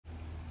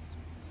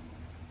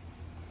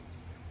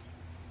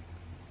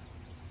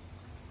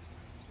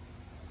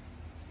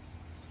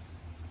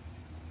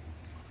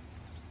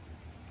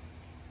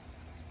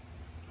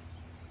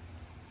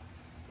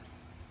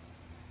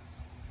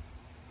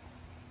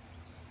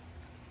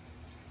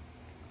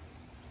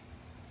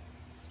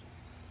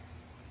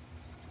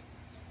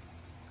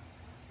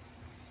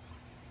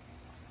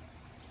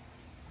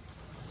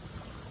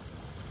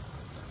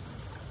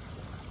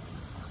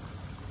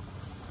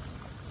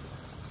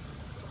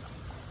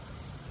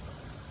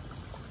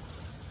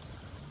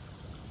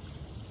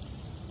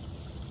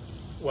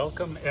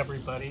Welcome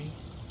everybody.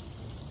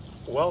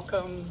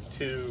 Welcome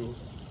to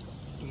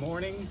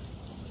morning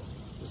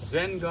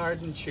Zen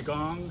Garden Qi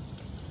Gong.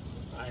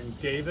 I'm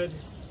David.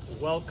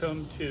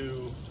 Welcome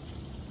to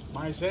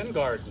my Zen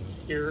Garden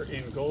here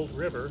in Gold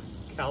River,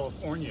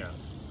 California.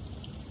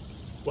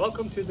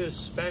 Welcome to this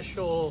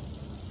special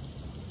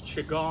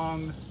Qi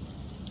Gong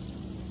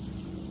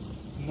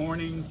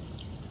morning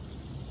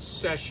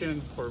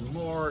session for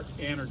more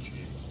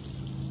energy.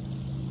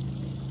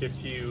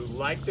 If you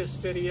like this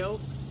video,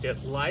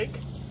 hit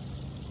like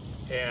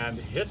and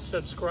hit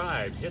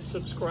subscribe. Hit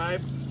subscribe.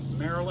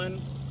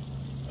 Marilyn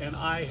and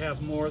I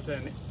have more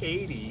than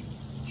 80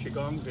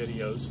 Qigong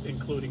videos,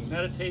 including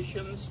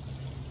meditations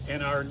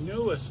and our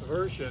newest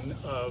version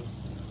of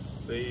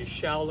the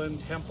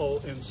Shaolin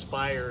Temple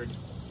inspired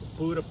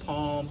Buddha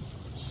Palm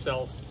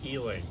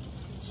self-healing.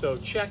 So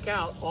check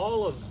out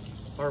all of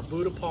our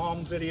Buddha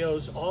Palm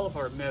videos, all of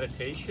our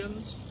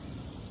meditations.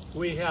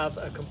 We have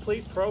a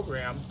complete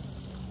program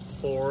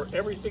for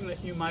everything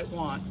that you might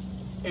want,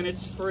 and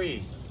it's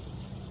free.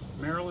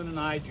 Marilyn and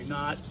I do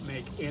not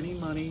make any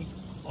money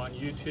on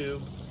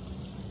YouTube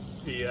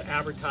via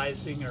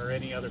advertising or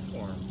any other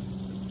form.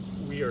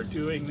 We are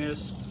doing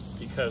this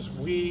because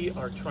we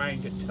are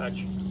trying to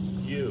touch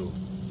you.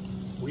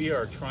 We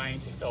are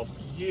trying to help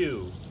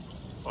you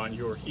on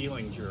your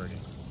healing journey.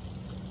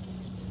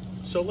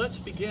 So let's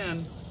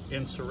begin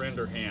in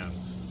Surrender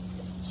Hands.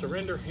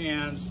 Surrender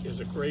Hands is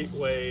a great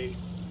way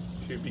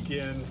to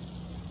begin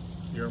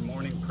your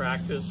morning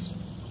practice.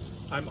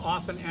 I'm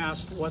often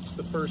asked, what's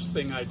the first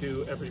thing I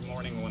do every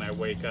morning when I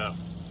wake up?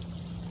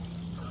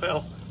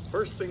 Well,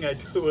 first thing I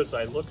do is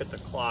I look at the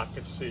clock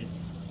and see,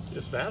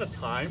 is that a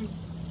time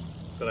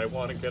that I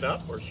want to get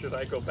up, or should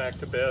I go back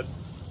to bed,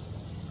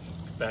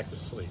 back to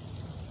sleep?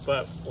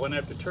 But when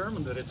I've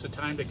determined that it's a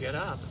time to get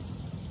up,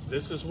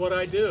 this is what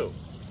I do.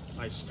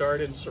 I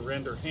start in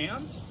Surrender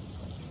Hands,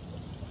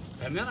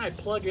 and then I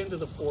plug into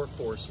the four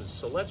forces.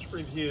 So let's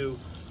review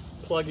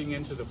plugging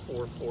into the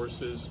four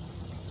forces.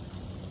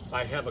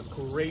 I have a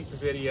great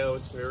video,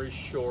 it's very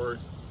short,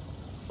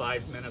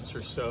 5 minutes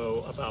or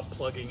so, about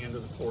plugging into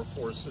the four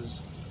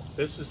forces.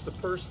 This is the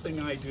first thing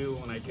I do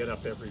when I get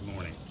up every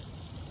morning.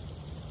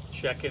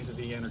 Check into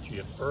the energy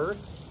of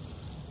Earth,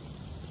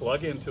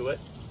 plug into it,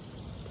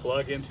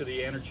 plug into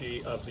the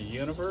energy of the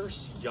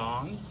universe,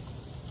 Yang,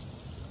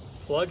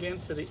 plug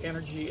into the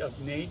energy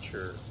of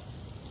nature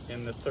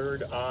in the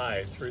third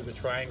eye through the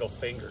triangle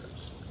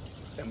fingers.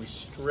 And we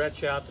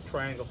stretch out the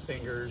triangle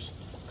fingers,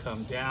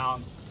 come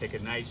down, take a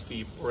nice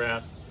deep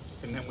breath,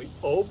 and then we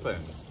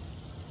open.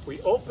 We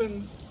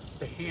open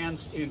the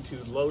hands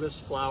into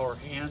lotus flower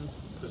hand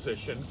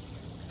position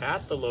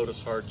at the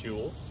lotus heart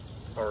jewel,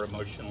 our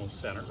emotional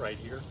center right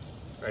here,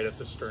 right at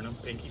the sternum,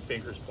 pinky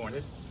fingers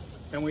pointed.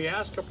 And we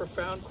ask a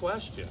profound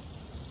question.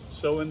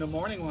 So in the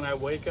morning when I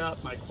wake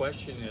up, my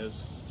question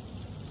is,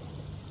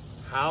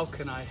 how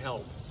can I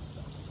help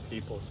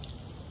people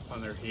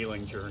on their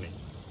healing journey?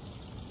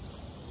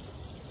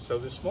 So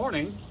this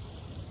morning,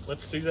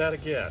 let's do that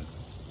again.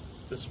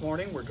 This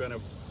morning, we're going to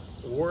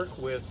work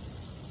with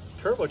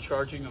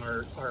turbocharging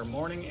our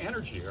morning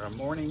energy, our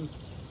morning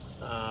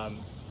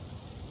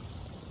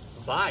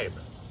vibe.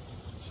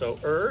 So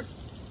Earth,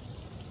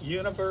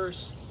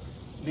 universe,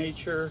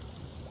 nature,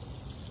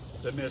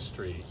 the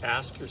mystery.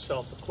 Ask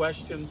yourself a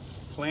question,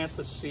 plant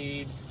the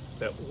seed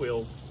that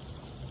will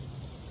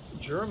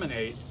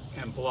germinate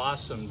and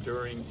blossom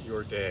during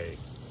your day.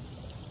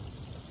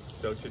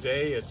 So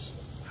today it's,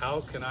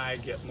 how can I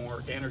get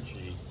more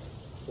energy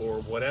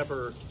for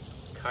whatever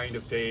kind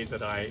of day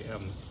that I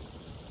am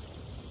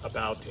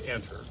about to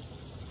enter?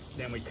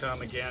 Then we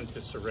come again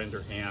to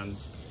Surrender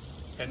Hands,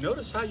 and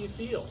notice how you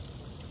feel.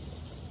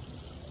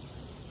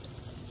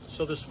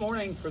 So this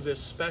morning, for this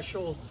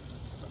special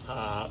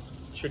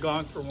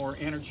Qigong for More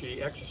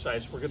Energy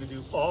exercise, we're going to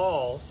do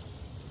all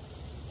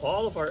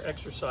of our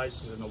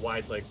exercises in the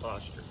wide leg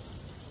posture.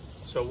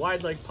 So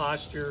wide leg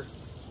posture,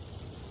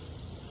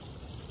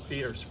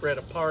 feet are spread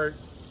apart.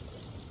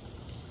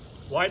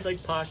 Wide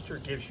leg posture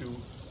gives you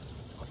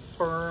a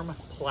firm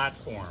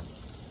platform.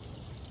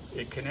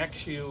 It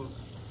connects you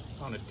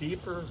on a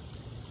deeper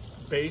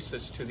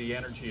basis to the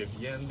energy of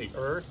yin, the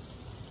earth.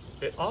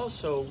 It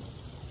also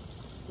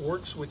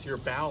works with your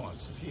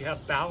balance. If you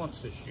have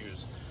balance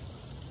issues,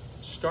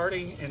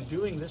 starting and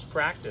doing this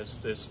practice,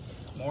 this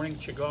morning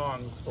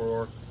Qigong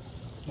for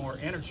more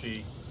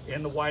energy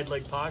in the wide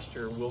leg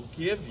posture will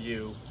give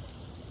you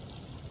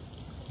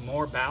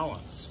more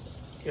balance.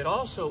 It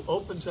also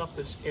opens up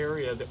this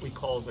area that we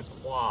call the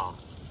Qi.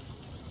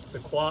 The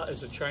Qi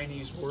is a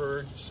Chinese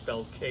word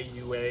spelled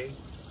K-U-A.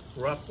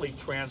 Roughly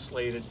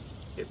translated,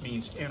 it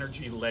means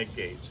energy leg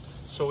gates.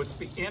 So it's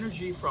the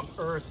energy from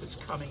Earth that's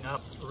coming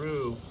up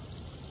through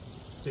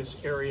this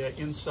area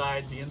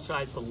inside, the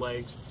insides of the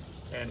legs,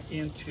 and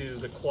into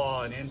the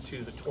Qi and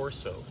into the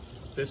torso.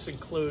 This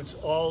includes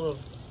all of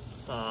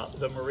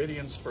the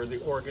meridians for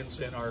the organs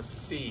in our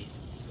feet,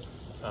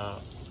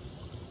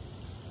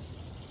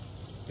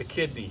 the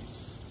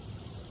kidneys,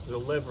 the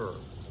liver,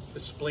 the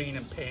spleen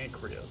and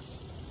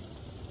pancreas,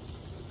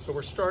 So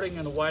we're starting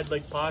in a wide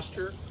leg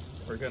posture.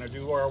 We're going to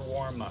do our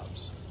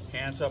warm-ups.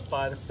 Hands up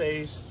by the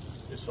face.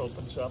 This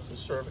opens up the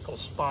cervical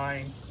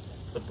spine.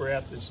 The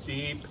breath is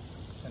deep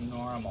and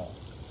normal.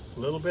 A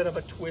little bit of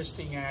a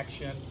twisting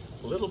action,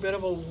 a little bit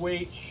of a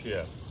weight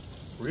shift.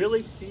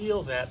 Really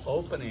feel that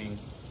opening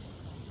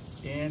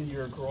in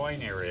your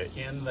groin area,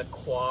 in the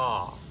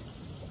Qi.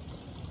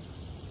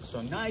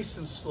 So nice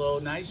and slow,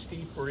 nice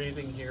deep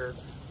breathing here.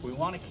 We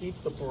want to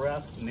keep the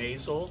breath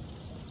nasal,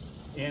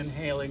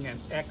 inhaling and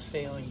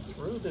exhaling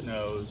through the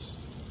nose,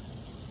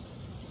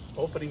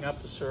 opening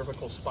up the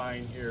cervical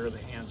spine here, the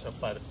hands up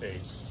by the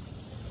face.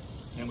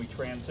 And we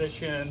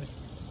transition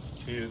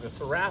to the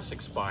thoracic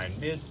spine,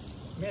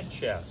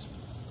 mid-chest.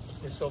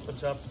 This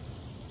opens up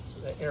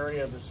the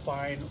area of the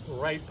spine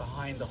right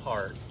behind the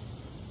heart.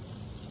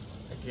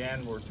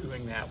 Again, we're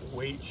doing that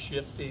weight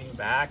shifting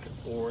back and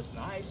forth,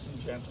 nice and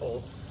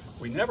gentle.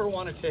 We never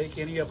want to take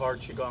any of our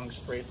Qi Gong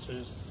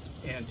stretches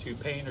into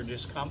pain or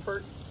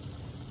discomfort.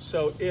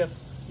 So if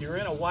you're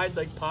in a wide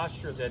leg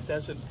posture that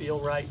doesn't feel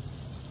right,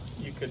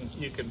 you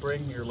can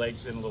bring your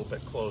legs in a little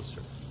bit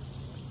closer.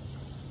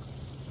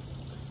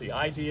 The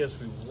idea is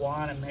we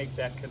want to make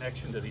that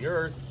connection to the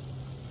earth.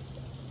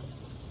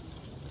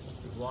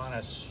 We want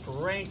to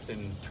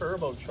strengthen,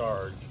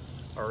 turbocharge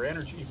our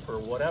energy for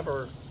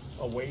whatever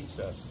awaits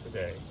us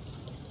today.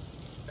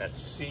 That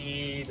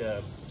seed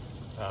of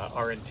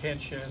our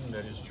intention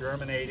that is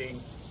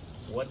germinating.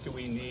 What do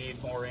we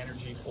need more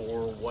energy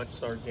for?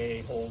 What's our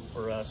day hold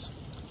for us?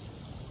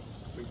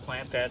 We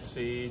plant that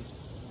seed,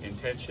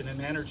 intention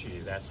and energy.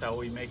 That's how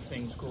we make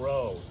things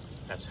grow.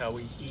 That's how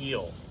we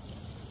heal.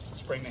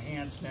 Let's bring the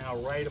hands now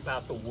right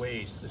about the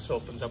waist. This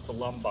opens up the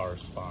lumbar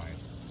spine.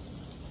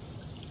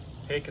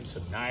 Taking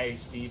some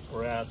nice deep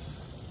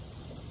breaths.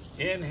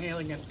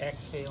 Inhaling and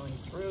exhaling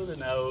through the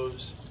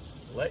nose.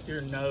 Let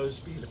your nose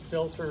be the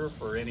filter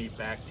for any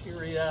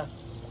bacteria.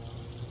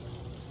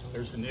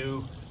 There's a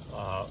new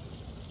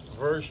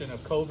version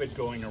of COVID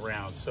going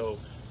around, so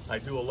I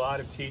do a lot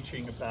of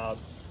teaching about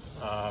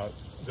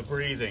the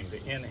breathing,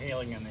 the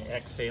inhaling and the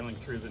exhaling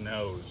through the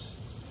nose.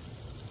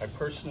 I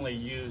personally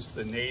use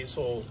the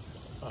nasal,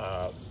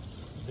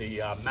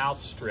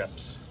 mouth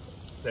strips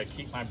that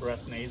keep my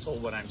breath nasal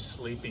when I'm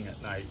sleeping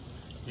at night.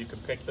 You can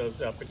pick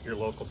those up at your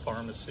local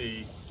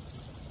pharmacy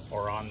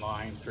or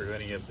online through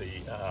any of the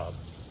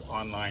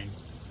online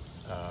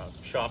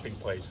shopping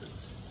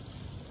places.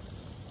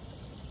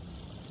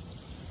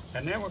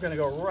 And then we're going to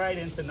go right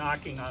into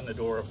knocking on the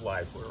door of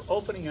life. We're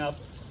opening up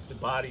the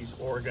body's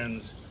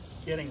organs,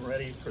 getting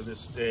ready for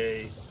this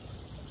day.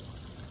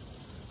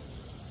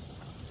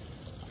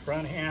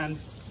 Front hand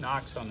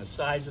knocks on the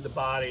sides of the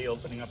body,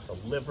 opening up the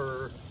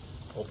liver,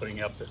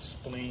 opening up the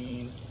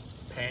spleen,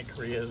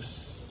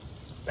 pancreas.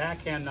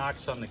 Backhand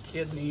knocks on the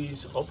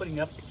kidneys, opening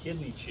up the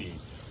kidney chi.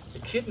 The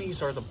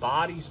kidneys are the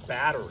body's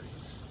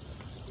batteries.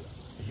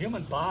 The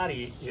human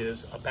body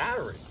is a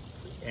battery,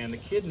 and the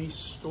kidneys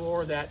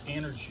store that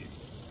energy.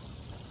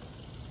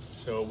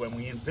 So when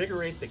we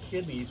invigorate the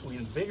kidneys, we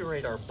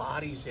invigorate our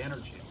body's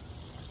energy.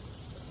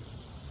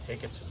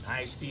 Taking some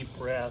nice deep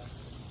breaths.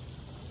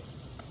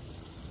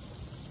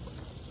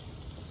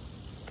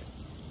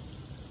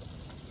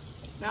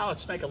 Now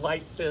let's make a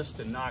light fist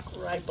and knock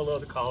right below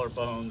the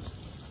collarbones.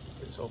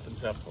 This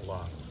opens up the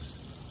lungs.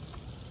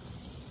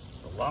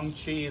 The lung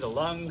Qi, the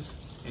lungs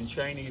in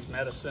Chinese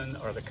medicine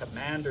are the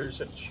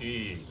commanders of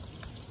Qi.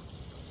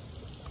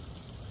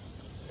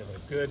 Give it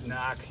a good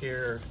knock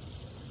here.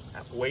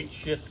 That weight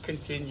shift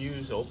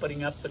continues,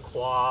 opening up the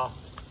Qi.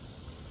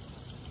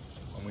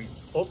 When we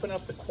open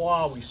up the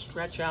Qi, we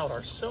stretch out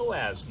our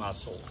psoas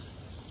muscles,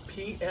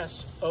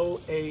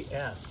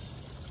 P-S-O-A-S.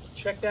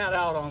 Check that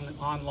out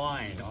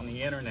online, on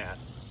the internet.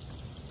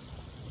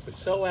 The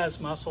psoas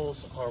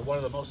muscles are one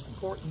of the most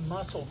important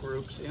muscle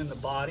groups in the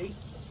body.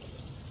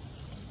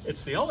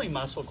 It's the only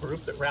muscle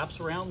group that wraps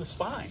around the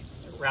spine.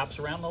 It wraps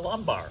around the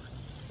lumbar.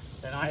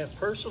 And I have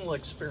personal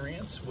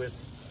experience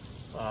with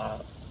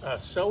a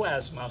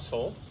psoas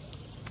muscle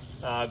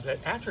that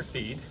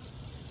atrophied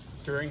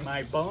during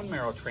my bone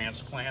marrow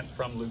transplant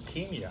from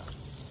leukemia.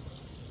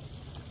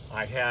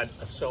 I had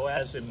a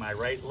psoas in my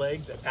right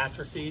leg that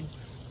atrophied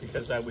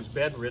because I was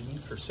bedridden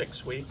for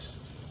 6 weeks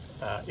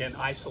in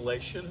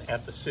isolation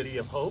at the City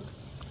of Hope,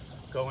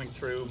 going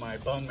through my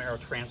bone marrow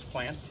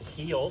transplant to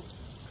heal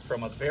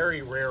from a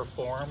very rare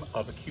form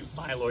of acute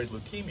myeloid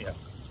leukemia.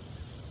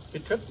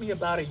 It took me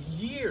about a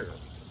year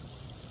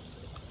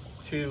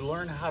to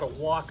learn how to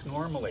walk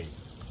normally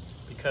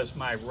because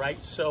my right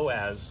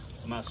psoas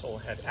muscle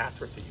had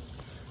atrophied.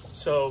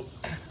 So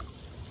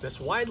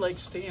this wide leg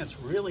stance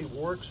really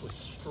works with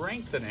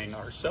strengthening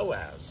our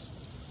psoas.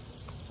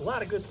 A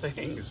lot of good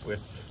things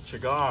with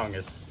Qi Gong.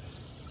 It's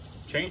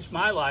changed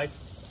my life,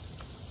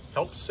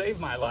 helped save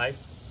my life.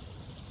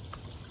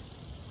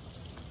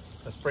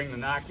 Let's bring the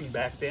knocking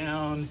back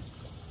down.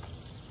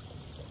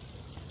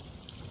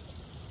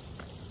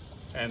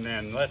 And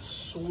then let's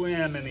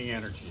swim in the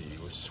energy.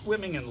 We're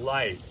swimming in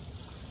light.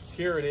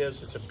 Here it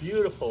is. It's a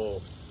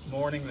beautiful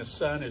morning. The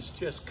sun is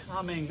just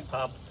coming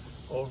up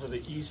over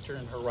the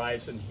eastern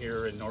horizon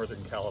here in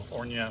Northern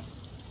California,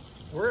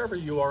 wherever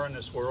you are in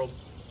this world.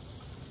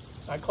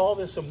 I call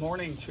this a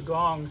morning Qi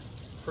Gong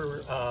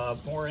for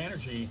more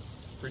energy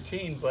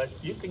routine, but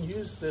you can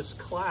use this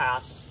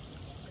class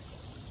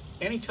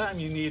anytime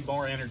you need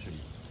more energy.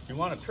 You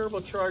want to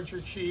turbocharge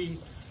your Qi,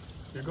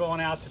 you're going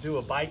out to do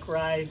a bike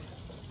ride,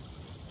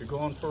 you're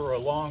going for a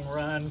long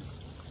run,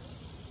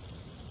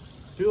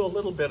 do a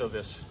little bit of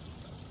this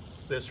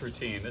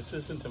routine. This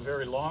isn't a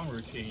very long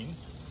routine.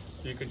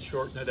 You can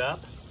shorten it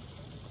up.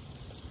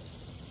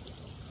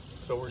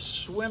 So we're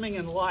swimming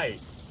in light,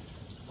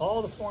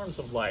 all the forms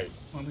of light.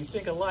 When we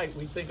think of light,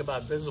 we think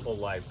about visible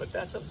light, but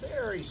that's a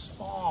very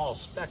small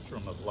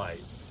spectrum of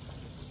light.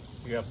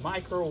 You have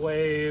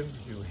microwave,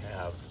 you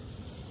have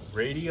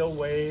radio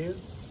wave,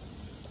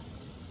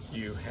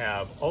 you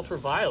have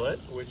ultraviolet,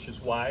 which is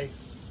why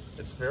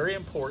it's very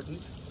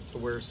important to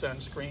wear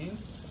sunscreen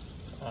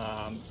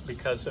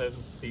because of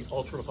the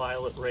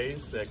ultraviolet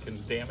rays that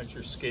can damage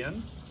your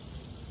skin.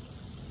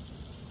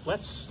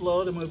 Let's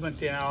slow the movement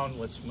down.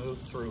 Let's move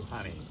through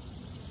honey.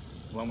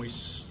 When we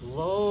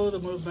slow the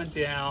movement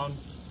down,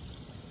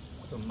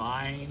 the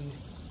mind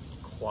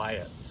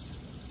quiets.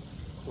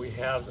 We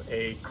have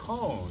a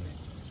cone.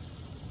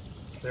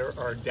 There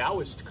are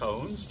Taoist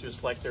cones,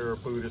 just like there are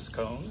Buddhist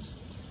cones.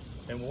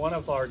 And one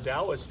of our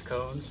Taoist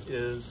cones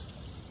is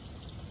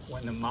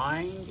when the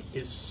mind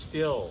is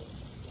still,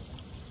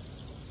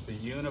 the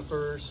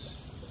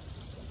universe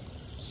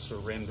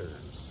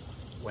surrenders.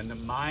 When the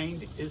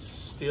mind is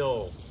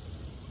still,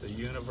 the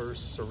universe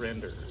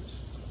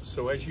surrenders.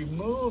 So as you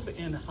move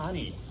in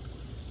honey,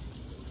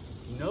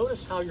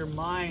 notice how your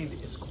mind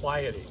is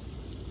quieting.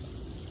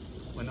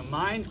 When the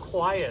mind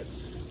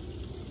quiets,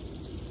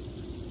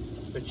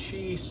 the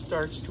Qi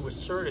starts to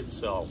assert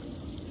itself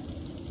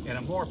in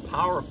a more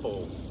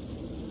powerful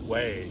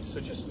way. So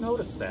just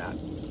notice that.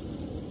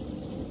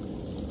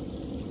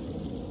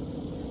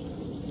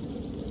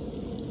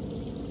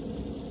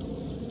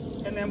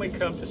 And then we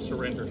come to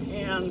surrender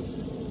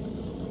hands.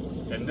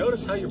 And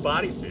notice how your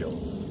body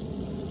feels.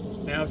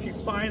 Now, if you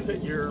find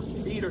that your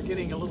feet are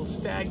getting a little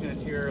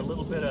stagnant here, a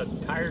little bit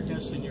of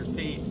tiredness in your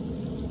feet,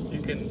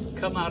 you can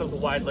come out of the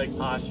wide leg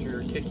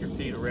posture, kick your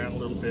feet around a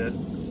little bit,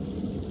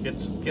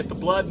 get the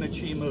blood and the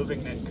Qi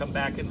moving, then come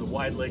back into the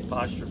wide leg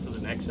posture for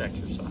the next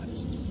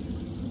exercise.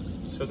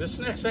 So this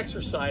next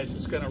exercise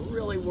is going to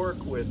really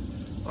work with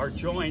our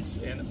joints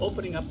and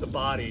opening up the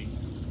body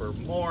for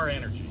more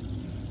energy.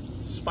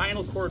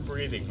 Spinal cord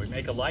breathing. We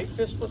make a light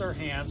fist with our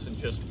hands and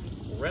just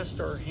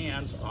rest our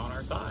hands on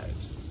our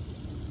thighs.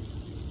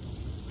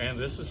 And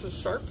this is the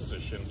start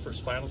position for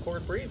spinal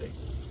cord breathing.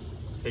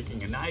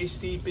 Taking a nice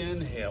deep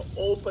inhale,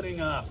 opening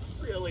up,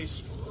 really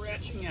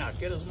stretching out.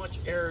 Get as much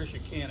air as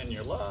you can in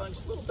your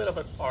lungs, a little bit of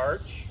an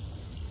arch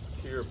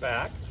to your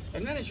back.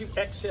 And then as you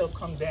exhale,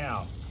 come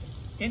down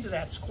into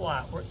that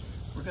squat. We're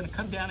going to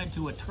come down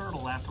into a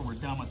turtle after we're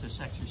done with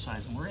this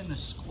exercise. And we're in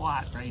this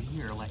squat right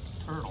here like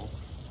a turtle.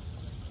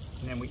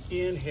 And then we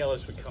inhale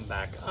as we come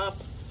back up.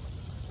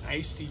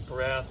 Nice deep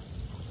breath.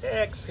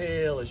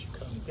 Exhale as you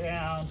come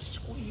down,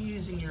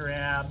 squeezing your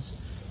abs,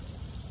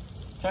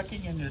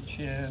 tucking in your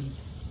chin,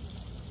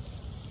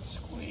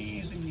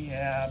 squeezing the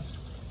abs,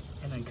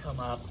 and then come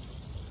up.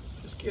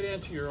 Just get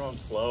into your own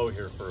flow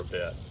here for a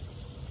bit.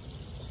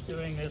 Just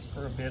doing this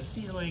for a bit,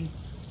 feeling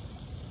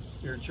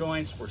your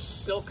joints. We're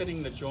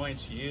silkening the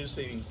joints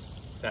using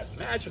that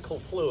magical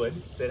fluid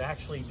that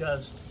actually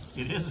does,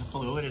 it is a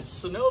fluid, it's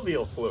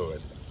synovial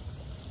fluid.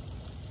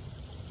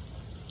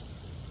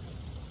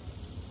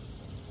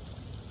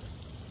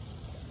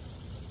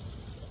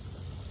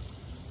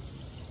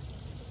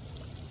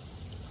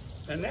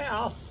 And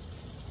now,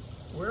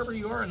 wherever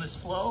you are in this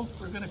flow,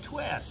 we're going to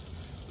twist.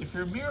 If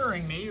you're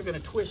mirroring me, you're going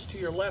to twist to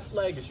your left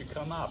leg as you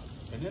come up.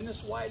 And in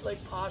this wide leg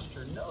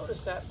posture,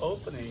 notice that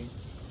opening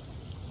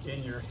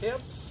in your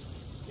hips,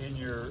 in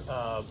your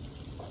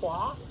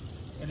quad,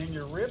 and in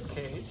your rib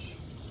cage,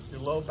 your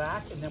low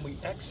back. And then we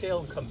exhale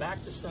and come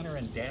back to center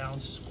and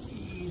down,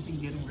 squeezing,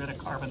 getting rid of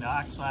carbon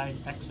dioxide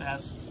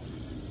excess.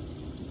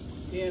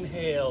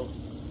 Inhale,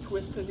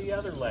 twist to the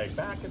other leg,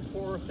 back and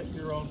forth at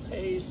your own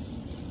pace.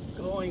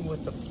 Going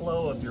with the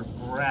flow of your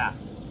breath.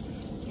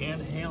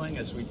 Inhaling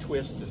as we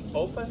twist and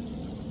open.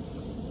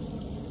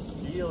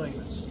 Feeling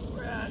the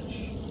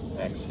stretch.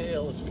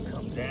 Exhale as we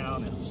come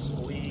down and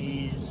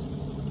squeeze.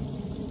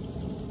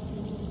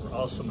 We're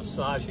also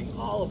massaging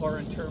all of our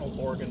internal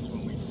organs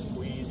when we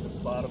squeeze at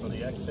the bottom of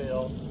the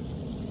exhale.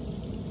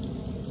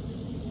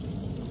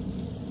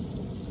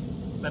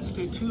 Let's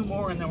do two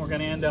more and then we're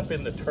going to end up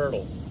in the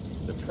turtle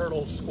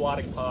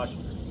squatting posture.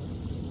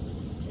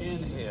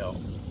 Inhale.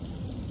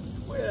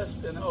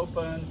 Twist and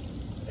open,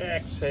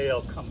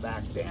 exhale, come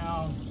back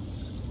down,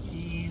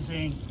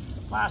 squeezing.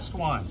 Last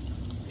one,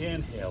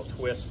 inhale,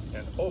 twist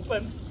and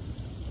open.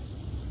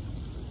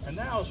 And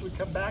now as we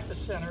come back to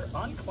center,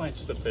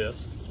 unclench the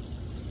fist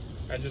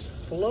and just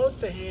float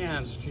the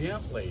hands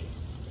gently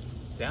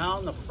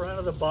down the front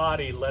of the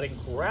body, letting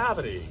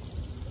gravity,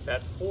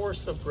 that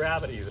force of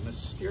gravity, the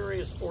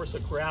mysterious force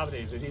of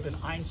gravity that even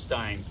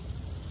Einstein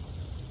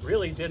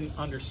really didn't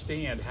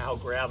understand how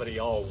gravity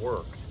all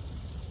worked.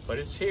 But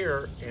it's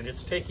here and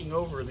it's taking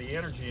over the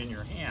energy in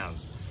your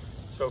hands.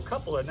 So a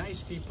couple of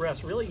nice deep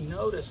breaths. Really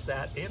notice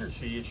that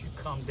energy as you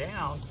come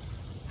down,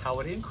 how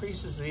it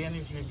increases the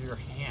energy of your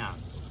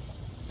hands.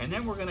 And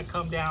then we're going to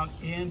come down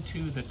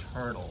into the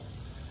turtle.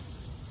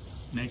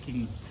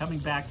 Coming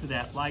back to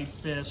that light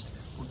fist.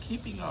 We're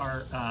keeping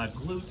our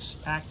glutes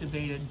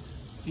activated,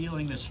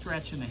 feeling the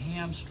stretch in the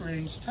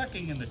hamstrings,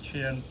 tucking in the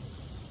chin,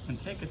 and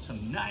taking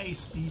some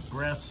nice deep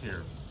breaths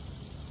here.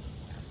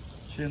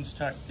 Chin's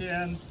tucked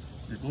in,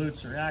 your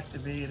glutes are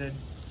activated,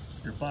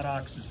 your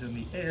buttocks is in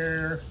the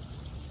air.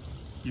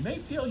 You may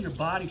feel your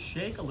body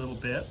shake a little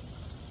bit,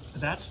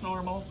 but that's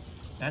normal.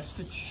 That's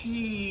the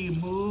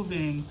Qi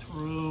moving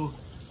through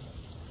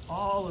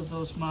all of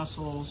those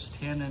muscles,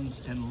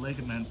 tendons, and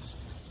ligaments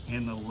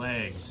in the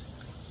legs,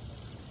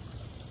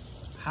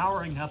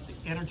 powering up the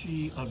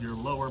energy of your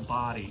lower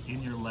body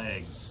in your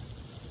legs.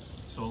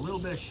 So a little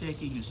bit of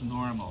shaking is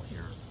normal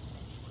here.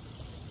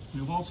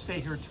 We won't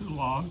stay here too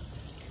long.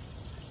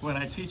 When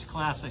I teach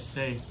class, I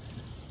say,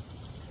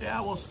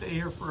 yeah, we'll stay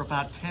here for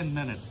about 10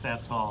 minutes,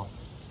 that's all.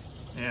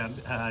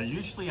 And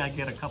usually I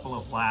get a couple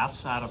of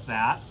laughs out of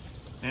that.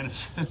 And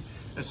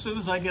as soon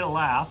as I get a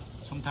laugh,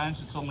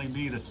 sometimes it's only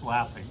me that's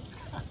laughing,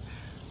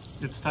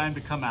 it's time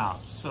to come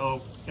out.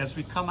 So as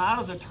we come out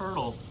of the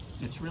turtle,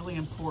 it's really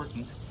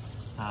important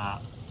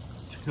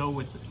to go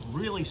with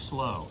really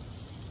slow.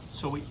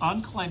 So we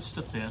unclench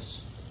the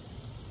fists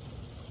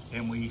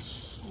and we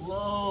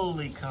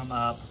slowly come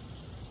up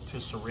to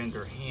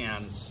surrender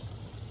hands.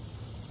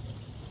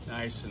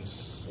 Nice and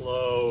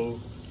slow,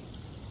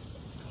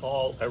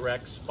 tall,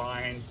 erect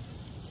spine.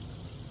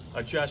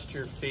 Adjust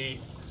your feet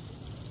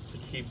to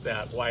keep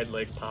that wide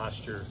leg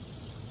posture.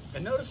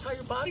 And notice how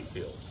your body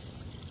feels.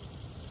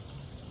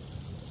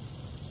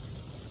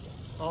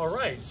 All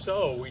right,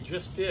 so we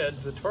just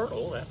did the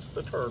turtle. That's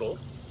the turtle.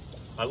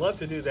 I love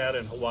to do that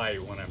in Hawaii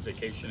when I'm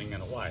vacationing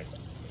in Hawaii.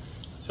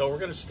 So we're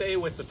going to stay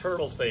with the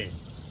turtle theme.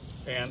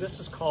 And this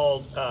is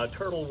called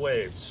turtle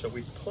waves. So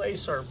we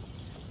place our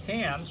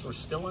hands, we're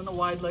still in the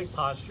wide leg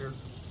posture,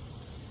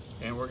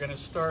 and we're going to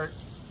start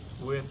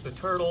with the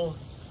turtle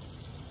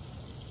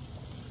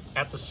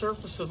at the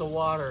surface of the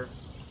water,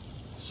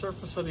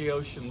 surface of the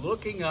ocean,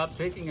 looking up,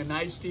 taking a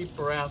nice deep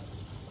breath,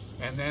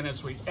 and then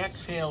as we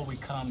exhale, we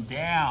come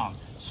down,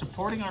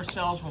 supporting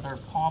ourselves with our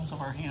palms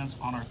of our hands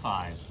on our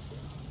thighs.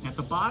 At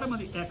the bottom of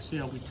the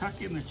exhale, we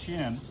tuck in the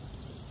chin,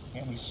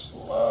 and we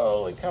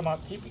slowly come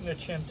up, keeping the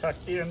chin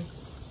tucked in,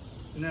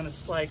 and then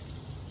it's like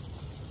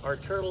our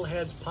turtle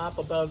heads pop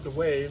above the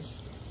waves.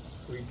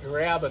 We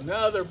grab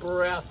another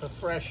breath of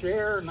fresh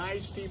air,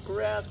 nice deep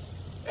breath,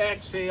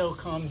 exhale,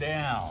 come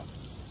down.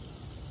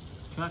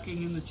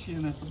 Tucking in the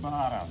chin at the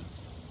bottom.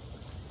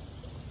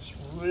 This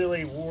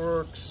really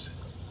works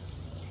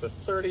the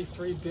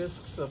 33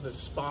 discs of the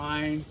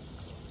spine,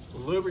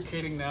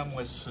 lubricating them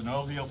with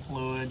synovial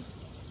fluid,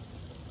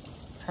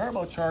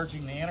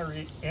 turbocharging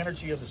the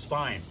energy of the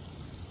spine.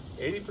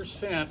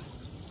 80%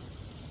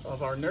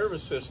 of our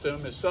nervous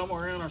system is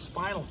somewhere in our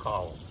spinal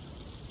column.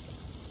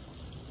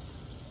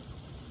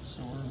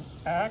 So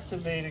we're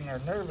activating our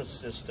nervous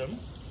system.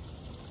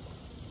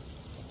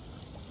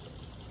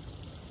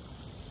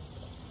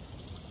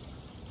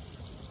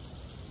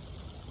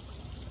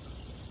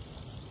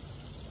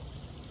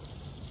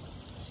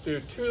 Let's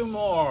do 2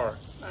 more.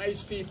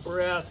 Nice deep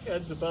breath,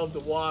 heads above the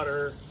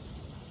water.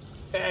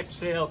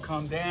 Exhale,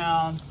 come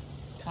down,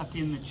 tuck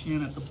in the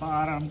chin at the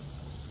bottom.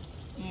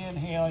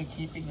 Inhaling,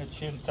 keeping the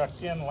chin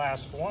tucked in,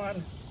 last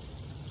one.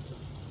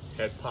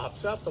 Head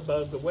pops up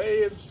above the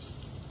waves.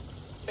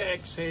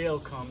 Exhale,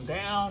 come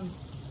down.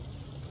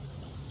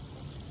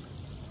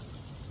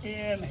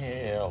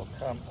 Inhale,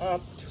 come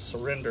up to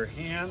surrender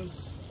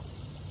hands.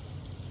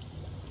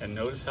 And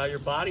notice how your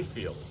body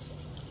feels.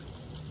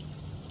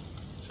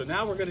 So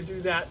now we're going to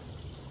do that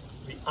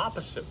the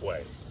opposite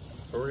way.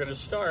 We're going to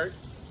start,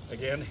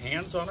 again,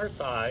 hands on our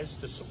thighs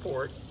to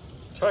support.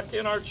 Tuck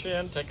in our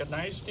chin, take a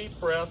nice deep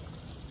breath,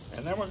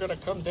 and then we're going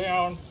to come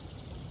down,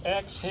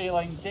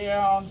 exhaling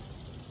down,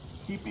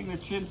 keeping the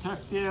chin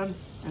tucked in.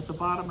 At the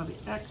bottom of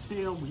the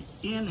exhale, we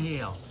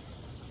inhale.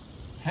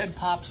 Head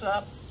pops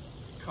up,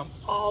 come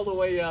all the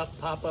way up,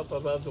 pop up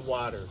above the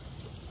water.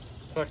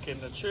 Tuck in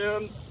the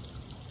chin,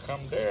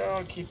 come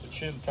down, keep the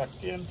chin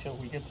tucked in till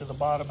we get to the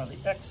bottom of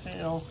the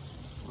exhale.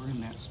 We're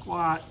in that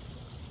squat,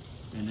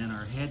 and then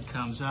our head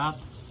comes up.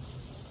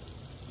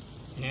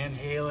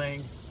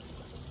 Inhaling.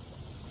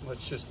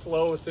 Let's just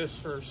flow with this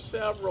for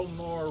several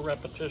more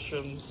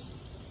repetitions.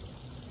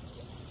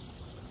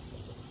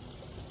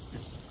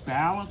 This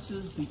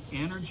balances the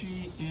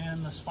energy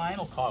in the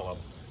spinal column.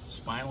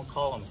 Spinal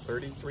column,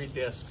 33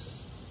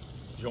 discs,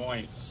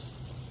 joints.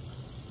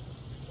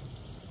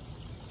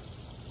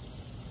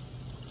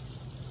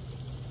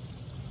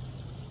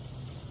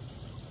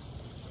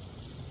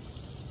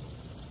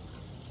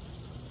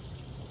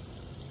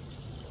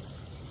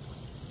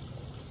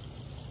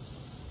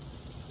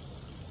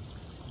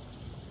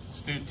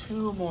 Do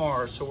 2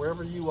 more, so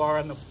wherever you are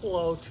in the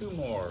flow, 2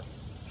 more.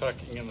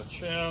 Tucking in the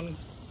chin,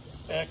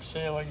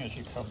 Exhaling as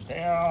you come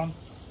down.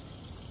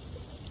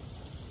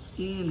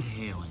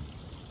 Inhaling.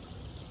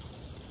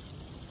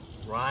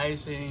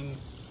 Rising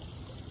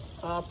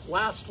up.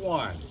 Last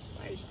one.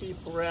 Nice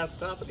deep breath.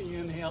 Top of the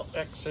inhale.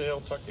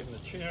 Exhale. Tuck in the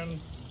chin.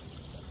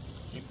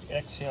 Keep the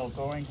exhale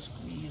going.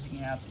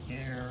 Squeezing out the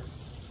air.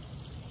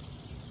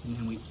 And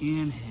then we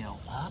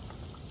inhale up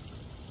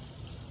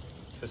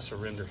to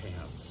surrender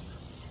hands.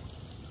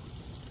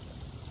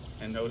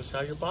 And notice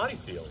how your body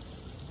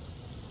feels.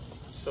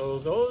 So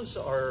those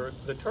are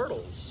the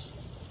turtles.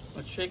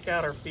 Let's shake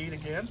out our feet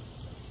again,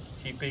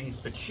 keeping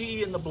the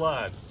Qi in the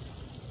blood.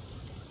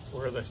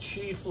 Where the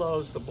Qi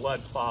flows, the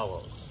blood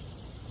follows.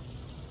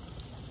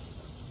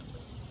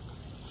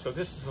 So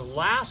this is the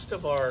last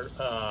of our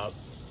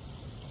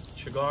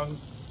Qigong,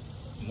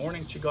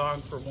 morning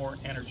Qigong for more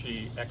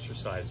energy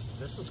exercises.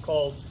 This is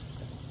called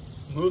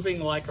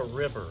moving like a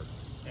river.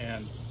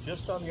 And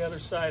just on the other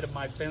side of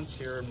my fence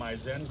here in my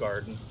Zen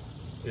Garden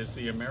is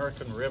the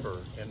American River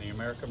and the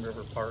American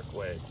River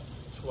Parkway.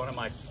 It's one of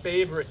my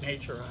favorite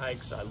nature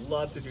hikes. I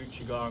love to do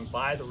Qigong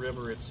by the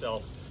river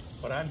itself,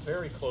 but I'm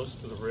very close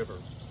to the river.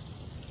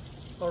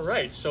 All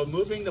right, so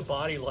moving the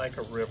body like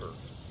a river.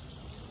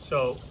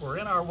 So we're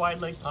in our wide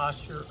leg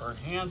posture, our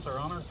hands are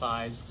on our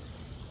thighs.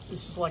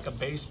 This is like a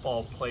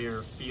baseball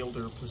player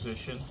fielder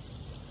position.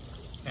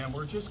 And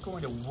we're just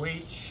going to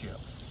weight shift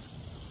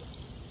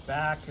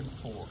back and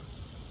forth.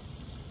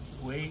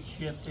 Weight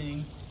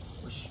shifting.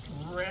 We're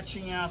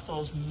stretching out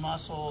those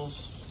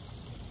muscles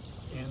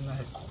in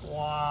the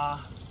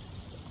quad,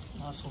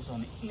 muscles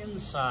on the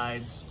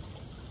insides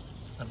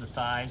of the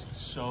thighs, the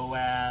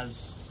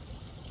psoas.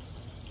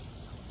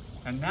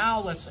 And now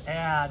let's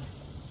add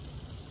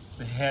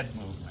the head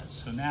movement.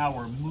 So now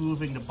we're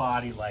moving the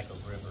body like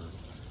a river.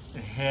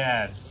 The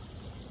head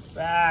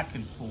back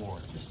and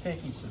forth. Just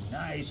taking some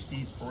nice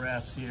deep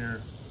breaths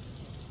here.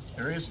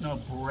 There is no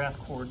breath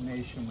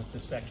coordination with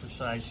this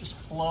exercise. Just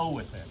flow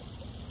with it.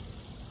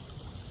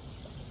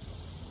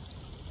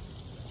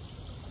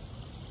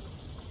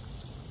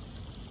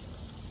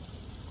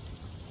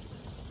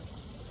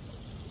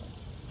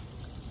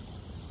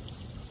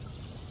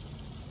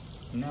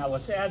 Now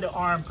let's add the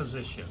arm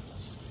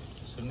positions.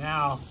 So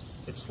now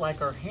it's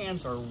like our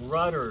hands are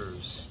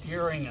rudders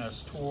steering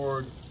us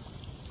toward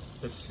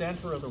the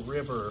center of the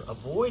river,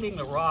 avoiding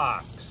the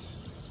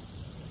rocks,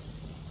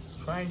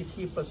 trying to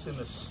keep us in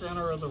the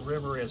center of the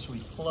river as we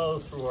flow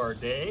through our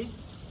day,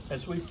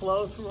 as we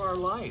flow through our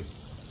life.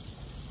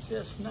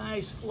 Just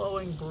nice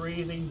flowing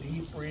breathing,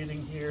 deep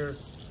breathing here,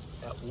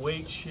 that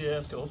weight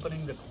shift,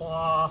 opening the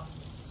claw,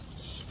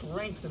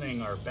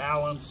 strengthening our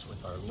balance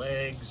with our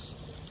legs,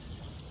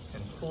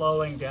 and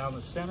flowing down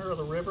the center of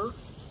the river.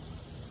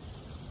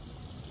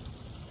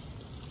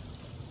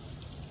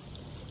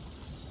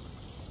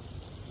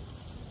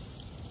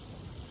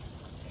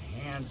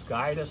 The hands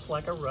guide us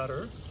like a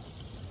rudder,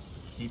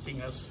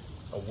 keeping us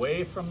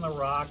away from the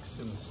rocks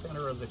in the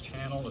center of the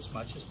channel as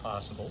much as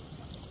possible.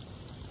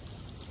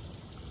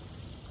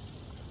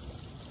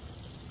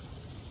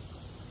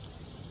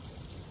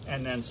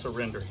 And then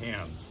surrender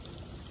hands.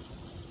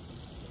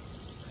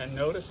 And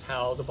notice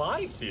how the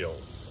body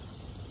feels.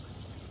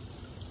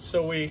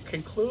 So we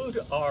conclude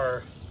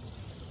our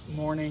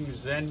morning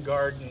Zen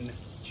Garden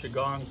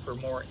Qigong for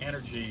more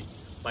energy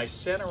by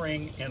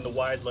centering in the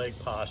wide leg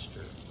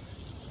posture.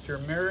 If you're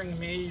mirroring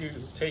me, you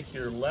take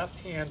your left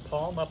hand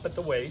palm up at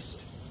the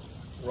waist,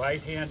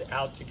 right hand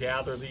out to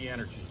gather the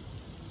energy.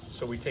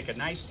 So we take a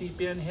nice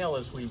deep inhale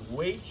as we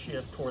weight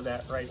shift toward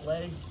that right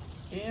leg,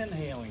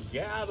 inhaling,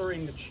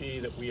 gathering the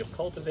Qi that we have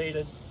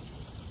cultivated,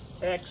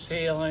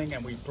 exhaling,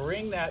 and we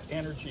bring that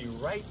energy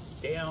right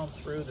down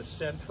through the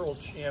central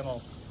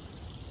channel,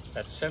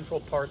 that central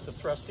part, the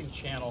thrusting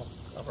channel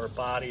of our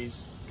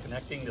bodies,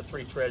 connecting the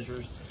three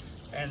treasures.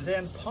 And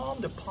then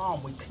palm to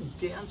palm, we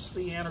condense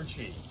the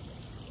energy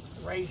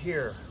right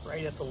here,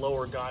 right at the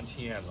lower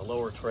dantian, the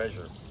lower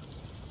treasure,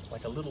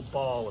 like a little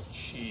ball of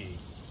Qi.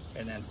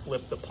 And then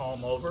flip the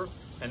palm over,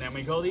 and then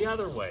we go the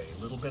other way,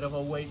 a little bit of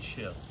a weight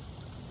shift.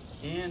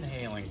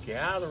 Inhaling,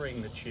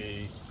 gathering the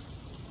Qi,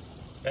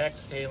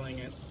 exhaling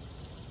it,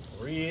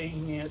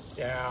 bringing it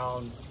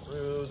down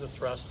through the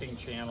thrusting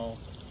channel,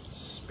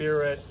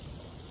 spirit,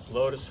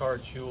 lotus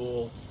heart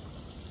jewel,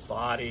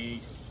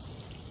 body,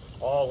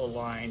 all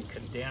aligned,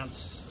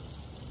 condense,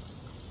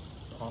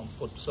 palm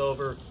flips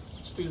over.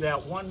 Let's do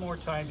that one more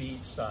time to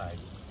each side.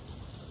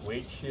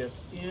 Weight shift,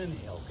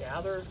 inhale,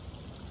 gather,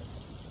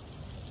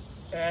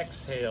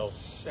 exhale,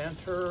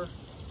 center,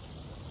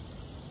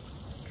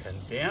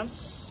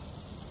 condense.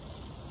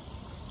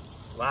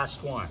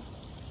 Last one,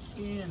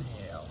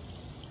 inhale,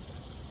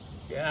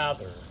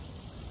 gather,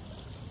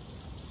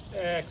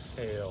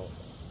 exhale,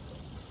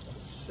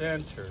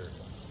 center,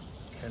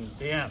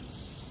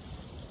 condense.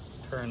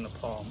 Turn the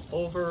palm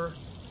over,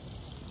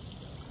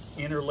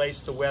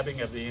 interlace the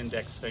webbing of the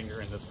index finger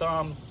and the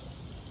thumb,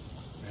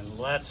 and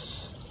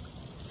let's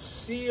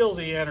seal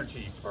the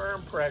energy,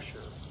 firm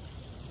pressure,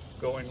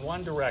 going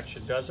one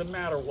direction. Doesn't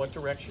matter what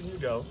direction you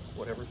go,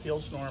 whatever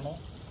feels normal.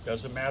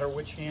 Doesn't matter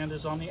which hand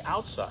is on the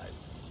outside.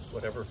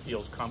 whatever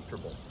feels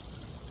comfortable.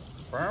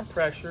 Firm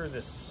pressure,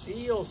 this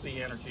seals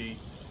the energy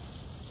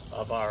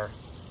of our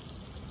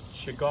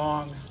Qi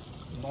Gong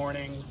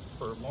morning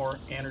for more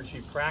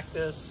energy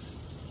practice.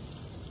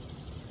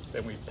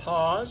 Then we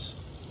pause,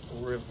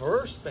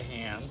 reverse the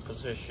hand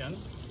position,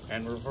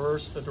 and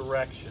reverse the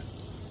direction.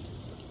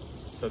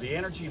 So the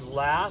energy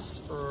lasts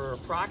for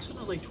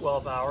approximately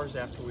 12 hours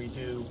after we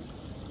do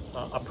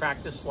a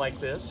practice like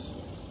this.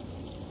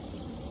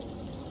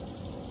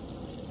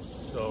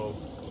 So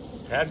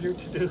have your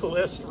to-do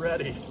list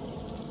ready.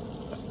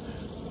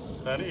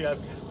 Honey,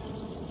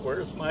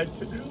 where's my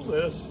to-do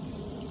list?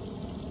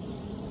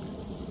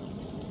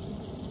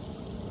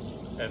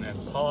 And then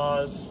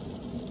pause.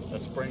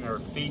 Let's bring our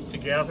feet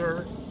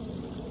together.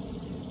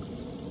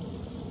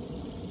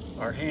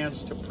 Our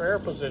hands to prayer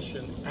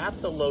position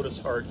at the lotus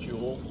heart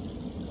jewel,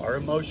 our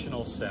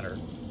emotional center.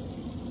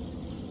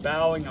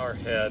 Bowing our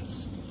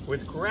heads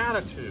with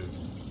gratitude.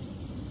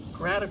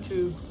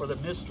 Gratitude for the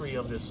mystery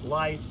of this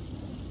life.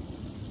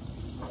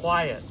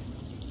 Quiet,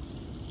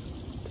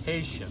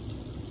 patient,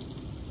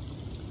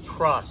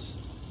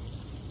 trust,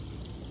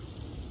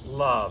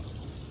 love.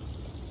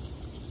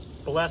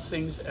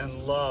 Blessings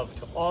and love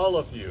to all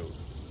of you,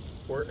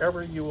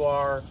 wherever you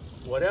are,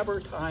 whatever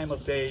time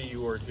of day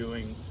you are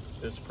doing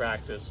this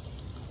practice.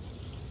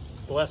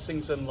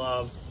 Blessings and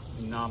love.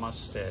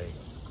 Namaste.